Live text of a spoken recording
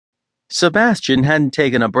Sebastian hadn't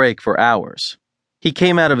taken a break for hours. He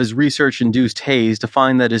came out of his research-induced haze to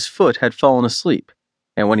find that his foot had fallen asleep,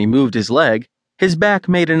 and when he moved his leg, his back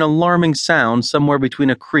made an alarming sound somewhere between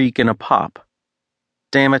a creak and a pop.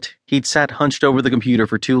 Damn it, he'd sat hunched over the computer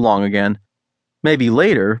for too long again. Maybe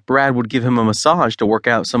later, Brad would give him a massage to work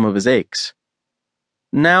out some of his aches.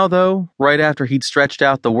 Now, though, right after he'd stretched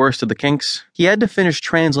out the worst of the kinks, he had to finish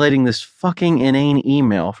translating this fucking inane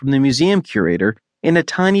email from the museum curator in a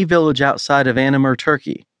tiny village outside of Anamur,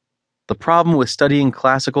 Turkey. The problem with studying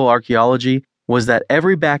classical archaeology was that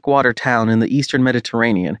every backwater town in the eastern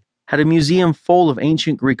Mediterranean had a museum full of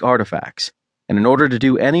ancient Greek artifacts, and in order to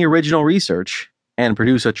do any original research and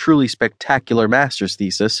produce a truly spectacular master's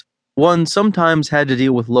thesis, one sometimes had to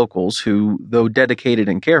deal with locals who, though dedicated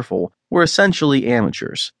and careful, were essentially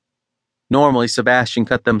amateurs. Normally, Sebastian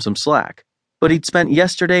cut them some slack, but he'd spent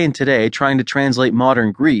yesterday and today trying to translate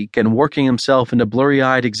modern Greek and working himself into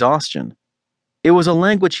blurry-eyed exhaustion. It was a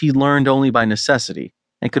language he learned only by necessity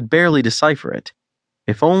and could barely decipher it.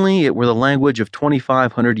 If only it were the language of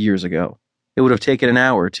 2,500 years ago, it would have taken an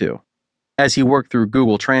hour or two. As he worked through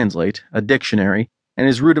Google Translate, a dictionary, and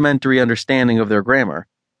his rudimentary understanding of their grammar,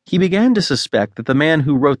 he began to suspect that the man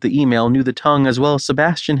who wrote the email knew the tongue as well as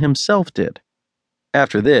Sebastian himself did.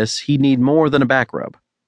 After this, he'd need more than a back rub.